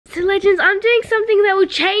So legends, I'm doing something that will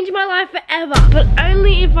change my life forever, but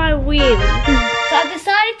only if I win. So I've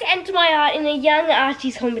decided to enter my art in a young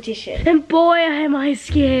artist competition. And boy, am I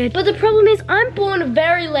scared. But the problem is I'm born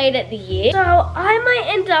very late at the year. So I might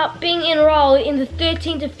end up being enrolled in the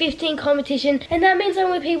 13 to 15 competition. And that means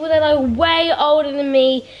I'm with people that are like way older than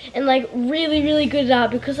me and like really, really good at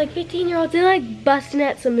art. Because like 15-year-olds, they're like busting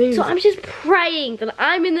out some moves. So I'm just praying that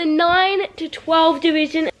I'm in the 9 to 12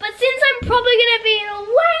 division. But since I'm probably gonna be in a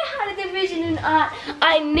way harder division in art,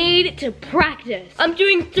 I need to practice. I'm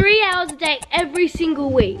doing 3 hours a day every single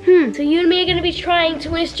week. So you and me are gonna be trying to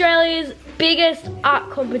win Australia's biggest art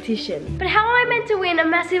competition. But how am I meant to win a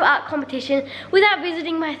massive art competition without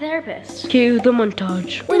visiting my therapist? Cue the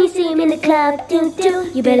montage. When you see him in the club, do,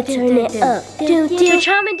 you better turn it up. So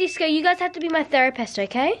Charm and Disco, you guys have to be my therapist,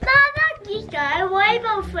 okay? No, not Disco,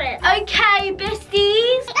 rainbow friend. Okay,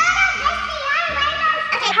 besties.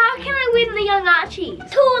 How can I win the young Archies?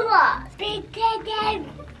 Taller. Big baby.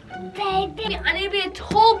 I need to be a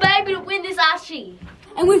tall baby to win this Archie.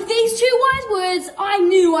 And with these 2 wise words, I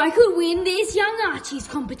knew I could win this young Archie's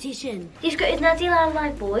competition. Disco, is Nancy allowed to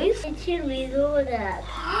like boys? It's too little for that.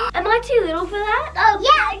 Am I too little for that? Oh,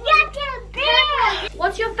 yeah, you're too big.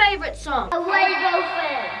 What's your favorite song? A rainbow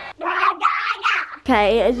friend.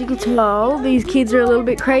 Okay, as you can tell, these kids are a little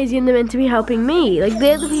bit crazy and they're meant to be helping me. Like,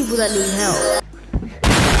 they're the people that need help.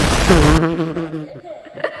 Now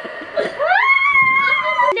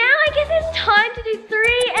I guess it's time to do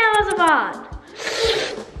 3 hours of art.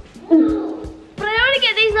 But I don't want to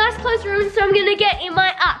get these nice clothes ruined, so I'm going to get in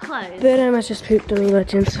my art clothes. But I must just pooped on me,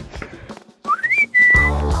 legends.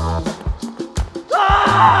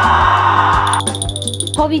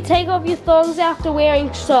 Poppy, take off your thongs after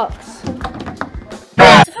wearing socks. So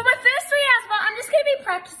for my first 3 hours, well, I'm just going to be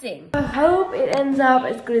practicing. I hope it ends up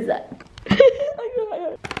as good as that.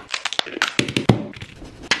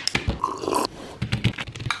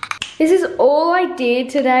 This is all I did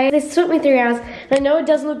today. This took me 3 hours. And I know it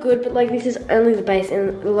doesn't look good, but like this is only the base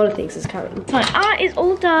and a lot of things is coming. My art is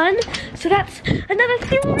all done. So that's another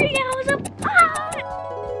 3 hours of art.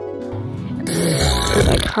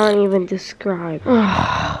 I can't even describe.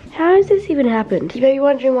 How has this even happened? You may be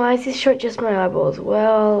wondering, why is this shot just my eyeballs?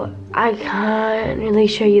 Well, I can't really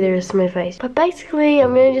show you the rest of my face. But basically,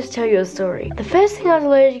 I'm gonna just tell you a story. The first thing I was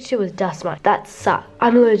allergic to was dust mites. That sucked.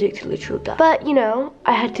 I'm allergic to literal dust. But, you know,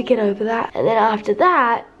 I had to get over that. And then after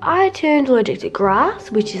that, I turned allergic to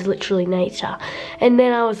grass, which is literally nature. And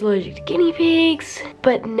then I was allergic to guinea pigs.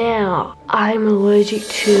 But now, I'm allergic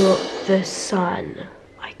to the sun.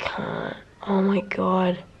 I can't. Oh my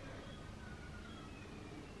god.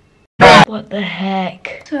 What the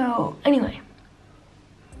heck? So, anyway.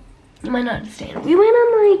 You might not understand. We went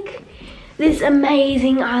on like this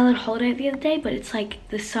amazing island holiday the other day, but it's like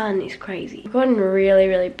the sun is crazy. I've gotten really,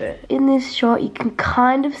 really burnt. In this shot, you can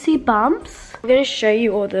kind of see bumps. I'm gonna show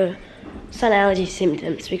you all the sun allergy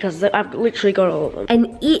symptoms because I've literally got all of them.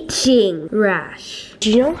 An itching rash. Do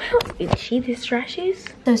you know how itchy this rash is?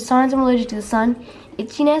 So signs I'm allergic to the sun.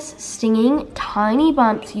 Itchiness, stinging, tiny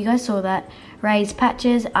bumps, you guys saw that. Raised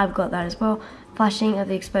patches, I've got that as well. Flushing of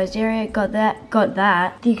the exposed area, got that.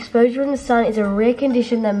 The exposure in the sun is a rare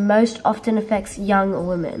condition that most often affects young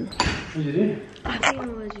women. What did you do? I've been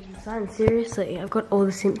allergic to the sun, seriously. I've got all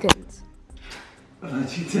the symptoms.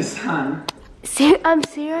 Allergic to the sun? I'm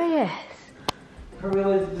serious. Probably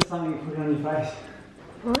allergic to something you put on your face.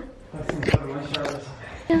 What? Like some sort of moisturizer or something.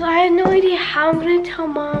 Because I have no idea how I'm going to tell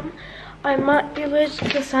Mom I might be allergic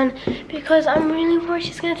to the sun because I'm really worried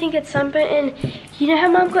she's going to think it's sunburn. And you know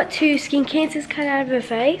how Mum got 2 skin cancers cut out of her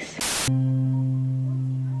face?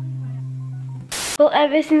 Well,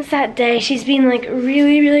 ever since that day, she's been like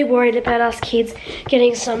really, really worried about us kids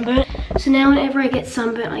getting sunburnt. So now whenever I get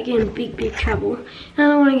sunburnt, I get in big, big trouble. And I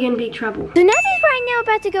don't want to get in big trouble. So Nancy's right now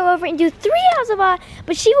about to go over and do 3 hours of art,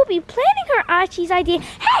 but she will be planning her Archie's idea.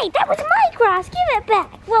 Hey, that was my grass, give it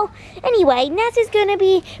back. Well, anyway, Nancy's gonna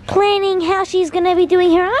be planning how she's gonna be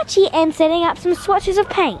doing her Archie and setting up some swatches of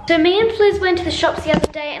paint. So me and Fliz went to the shops the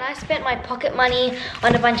other day and I spent my pocket money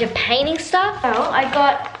on a bunch of painting stuff. So I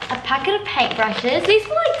got a packet of paintbrushes. These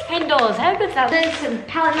were like $10. How good is that? There's some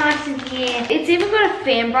palette knives in here. It's even got a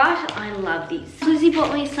fan brush. I love these. Lizzie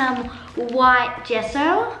bought me some white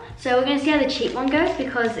gesso. So we're gonna see how the cheap one goes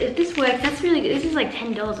because if this works, that's really good. This is like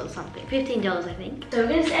 $10 or something, $15 I think. So we're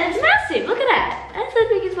gonna see, and it's massive, look at that. That's as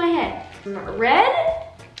big as my head. Red,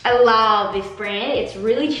 I love this brand. It's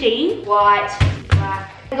really cheap. White,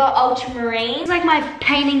 black. I got ultramarine. It's like my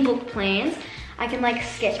painting book plans. I can like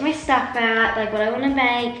sketch my stuff out, like what I want to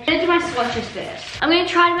make. I'm gonna do my swatches first. I'm gonna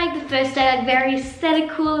try to make the first day like very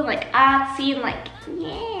aesthetical and like artsy and like,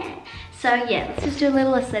 yeah, So yeah, let's just do a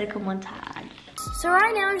little aesthetical montage. So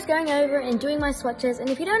right now I'm just going over and doing my swatches, and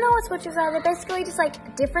if you don't know what swatches are, they're basically just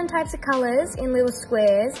like different types of colours in little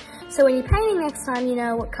squares. So when you're painting next time, you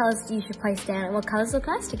know what colours you should place down and what colours look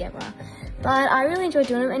nice together. But I really enjoy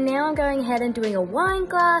doing them, and now I'm going ahead and doing a wine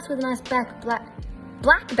glass with a nice black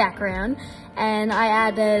background, and I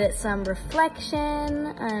added some reflection,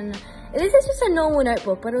 and this is just a normal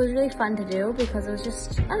notebook, but it was really fun to do because it was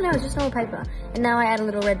just, I don't know, it was just normal paper. And now I add a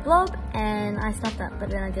little red blob and I stuffed that, but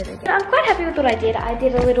then I did it again. I'm quite happy with what I did. I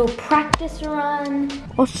did a little practice run.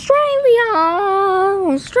 Australia.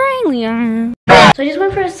 So I just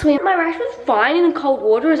went for a swim. My rash was fine in the cold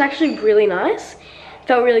water. It was actually really nice.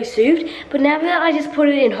 Felt really soothed. But now that I just put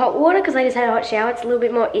it in hot water because I just had a hot shower, it's a little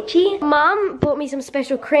bit more itchy. Mum bought me some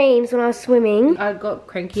special creams when I was swimming. I got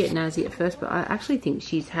cranky at Nazi at first, but I actually think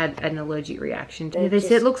she's had an allergic reaction. They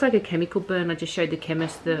said it looks like a chemical burn. I just showed the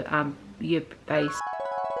chemist the your base.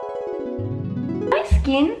 My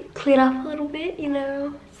skin cleared up a little bit, you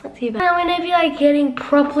know. It's not too bad. I'm gonna be like getting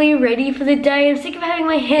properly ready for the day. I'm sick of having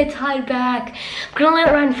my hair tied back. I'm gonna let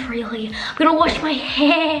it run freely. I'm gonna wash my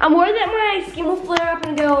hair. I'm worried that my skin will flare up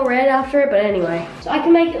and go all red after it, but anyway. So I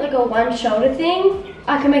can make it like a one shoulder thing.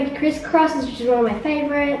 I can make it crisscrosses, which is one of my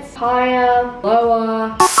favorites. Higher,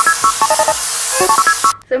 lower.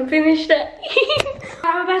 So I'm finished it.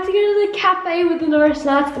 I'm about to go to the cafe with the Norris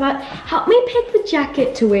nuts. Help me pick the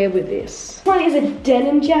jacket to wear with this. This one is a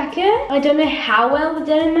denim jacket. I don't know how well the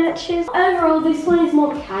denim matches. Overall, this one is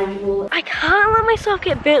more casual. I can't let myself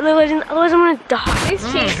get burnt, otherwise I'm gonna die. This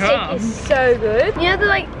cheese stick is so good. You know the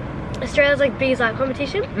like Australia's like biggest art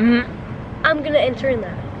competition? Mm-hmm. I'm gonna enter in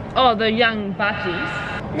that. Oh, the young batches.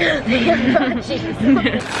 The young batches.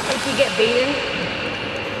 If you get beaten,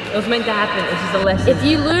 It was meant to happen. It's just a lesson. if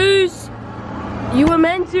you lose, you were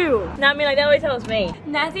meant to. No, I mean, like, that always tells me.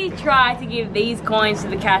 Nazi tried to give these coins to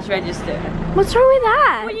the cash register. What's wrong with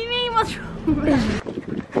that? What do you mean? What's wrong with that?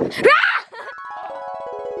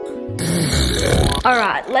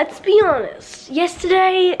 Alright, let's be honest.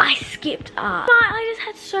 Yesterday, I skipped art. But I just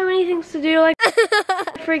had so many things to do. Like,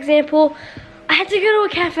 for example, I had to go to a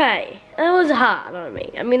cafe. That was hard on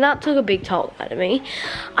me. I mean, that took a big toll out of me.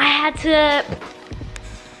 I had to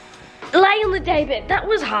lay on the daybed. That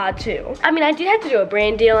was hard too. I mean, I did have to do a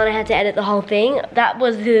brand deal and I had to edit the whole thing. That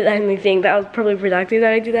was the only thing that was probably productive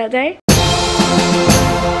that I did that day.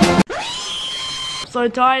 So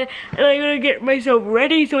tired and I gotta get myself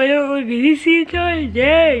ready so I don't look this the entire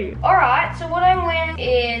day. Alright, so what I'm wearing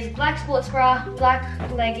is black sports bra, black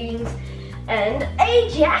leggings, and a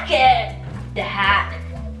jacket. The hat.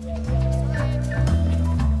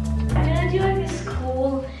 I'm gonna do like this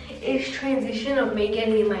cool-ish transition of me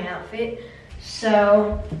getting in my outfit.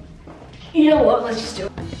 So, you know what, let's just do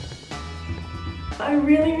it. I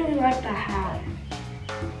really, really like the hat.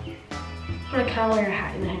 But I can't wear a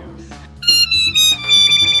hat in the house.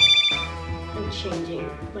 Changing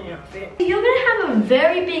my outfit. You're gonna have a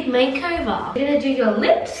very big makeover. You're gonna do your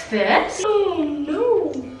lips first. Oh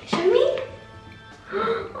no. Show me.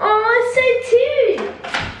 Oh, so cute.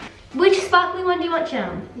 Which sparkly one do you want,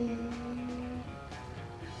 Chum?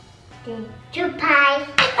 Pie.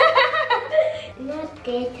 Not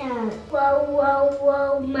get out. Whoa, whoa,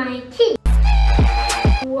 whoa, my teeth.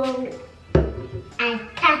 Whoa. I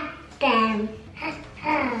cut them.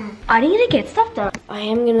 I need to get stuff done. I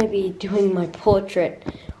am gonna be doing my portrait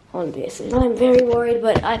on this. I'm very worried,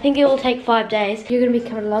 but I think it will take 5 days. You're gonna be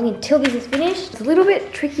coming along until this is finished. It's a little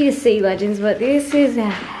bit tricky to see, legends, but this is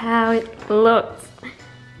how it looks.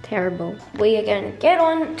 Terrible. We are gonna get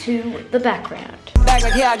on to the background. Back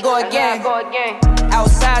like here I go again.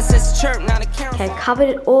 Outside says chirp, not a camera. Okay, I covered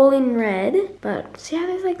it all in red, but see how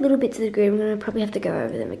there's like little bits of the green? I'm gonna probably have to go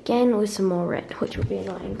over them again with some more red, which will be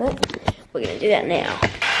annoying, but we're gonna do that now.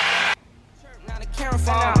 Not a camera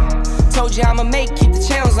phone. Told you I'ma make, keep the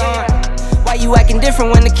channels on. Why you acting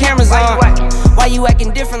different when the camera's on? Why you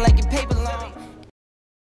acting different like your paper long?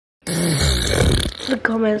 The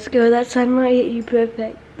comments go, that sunlight hit you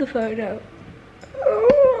perfect. The photo.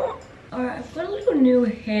 Alright, I've got a little new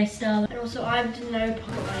hairstyle. And also I have to know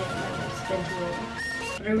part of my spent a lot.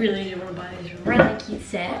 But I really do want to buy this really cute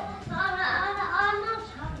set.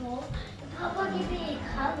 Papa give me a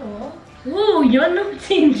cuddle. Ooh, you're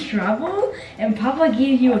not in trouble? And Papa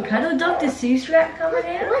gives you a cuddle? Dr. Seuss rap coming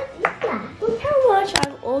out? What is that? Look how much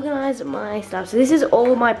I've organized my stuff. So this is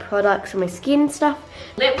all my products for my skin stuff.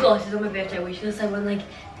 Lip gloss is on my birthday wish list. I want like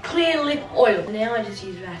clear lip oil. Now I just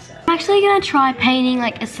use Vaseline. I'm actually gonna try painting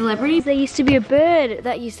like a celebrity. There used to be a bird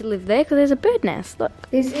that used to live there because there's a bird nest. Look.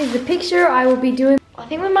 This is the picture I will be doing. I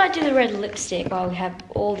think we might do the red lipstick while we have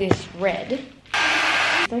all this red.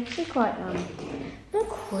 It's actually quite Not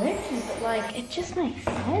quirky, but like, it just makes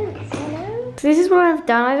sense, you know? So this is what I've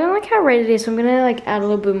done. I don't like how red it is, so I'm gonna like add a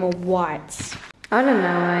little bit more whites. I don't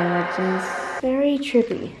know, my legends. Very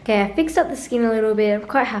trippy. Okay, I fixed up the skin a little bit. I'm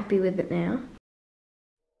quite happy with it now.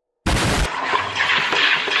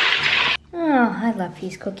 Oh, I love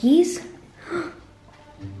these cookies.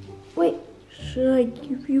 Wait, should I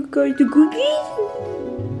give you guys the cookies?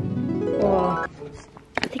 Oh,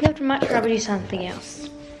 I think I'd much rather do something else.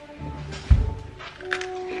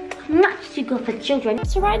 Much too good for children.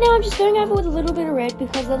 So right now I'm just going over with a little bit of red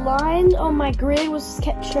because the lines on my grid was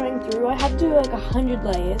kept showing through. I had to do like 100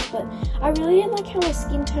 layers, but I really didn't like how my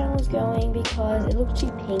skin tone was going because it looked too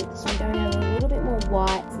pink. So I'm going over a little bit more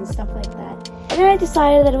whites and stuff like that. And then I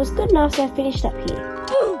decided that it was good enough, so I finished up here.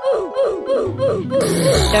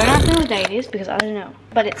 Don't ask me what day it is because I don't know.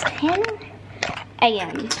 But it's 10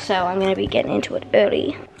 AM, so I'm going to be getting into it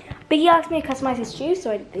early. Biggie asked me to customize his shoes,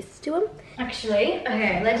 so I did this to him. Actually,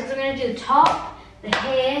 okay, legends, I'm going to do the top, the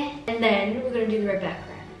hair, and then we're going to do the red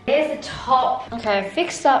background. Here's the top. Okay, I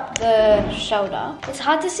fixed up the shoulder. It's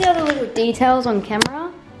hard to see all the little details on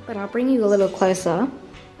camera, but I'll bring you a little closer.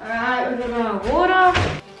 Alright, we're going to go water.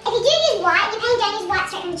 If you do use white, you probably don't use white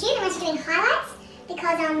straight from the tube unless you're doing highlights,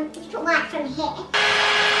 because if you put white from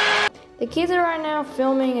hair. The kids are right now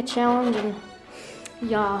filming a challenge and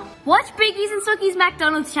yeah. Watch Biggie's and Sookie's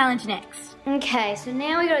McDonald's challenge next. Okay, so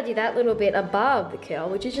now we gotta do that little bit above the curl,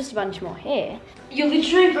 which is just a bunch more hair. You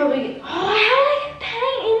literally probably, oh, how I get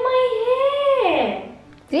paint in my hair.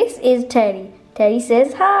 This is Teddy. Teddy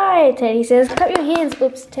says hi. Teddy says, cut your hands.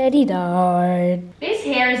 Oops, Teddy died. This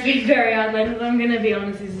hair has been very hard, legends. I'm gonna be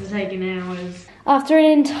honest, this has taken hours. After an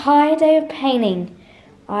entire day of painting,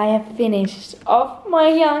 I have finished off my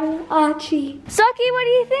young Archie. Socky, what do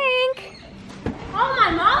you think? Oh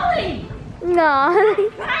my Molly! No.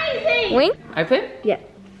 Crazy! Wink? Open? Yeah.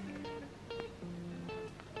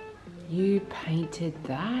 You painted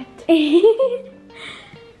that?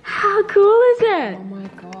 How cool is it? Oh my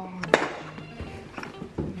god.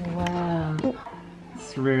 Wow.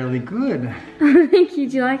 It's really good. Thank you.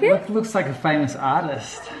 Do you like it? Looks like a famous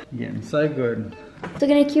artist. You're getting so good. So we're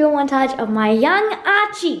gonna cue a montage of my young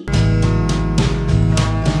Archie.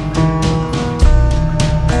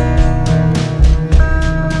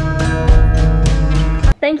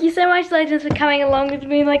 Thank you so much, legends, for coming along with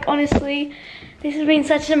me. Like, honestly, this has been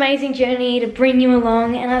such an amazing journey to bring you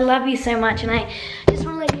along, and I love you so much, and I just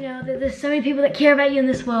want to let you know that there's so many people that care about you in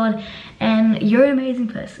this world, and you're an amazing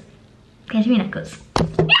person. Catch me knuckles.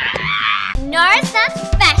 Norris Nuts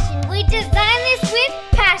Fashion. We design this with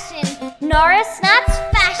passion. Norris Nuts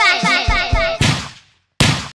Fashion.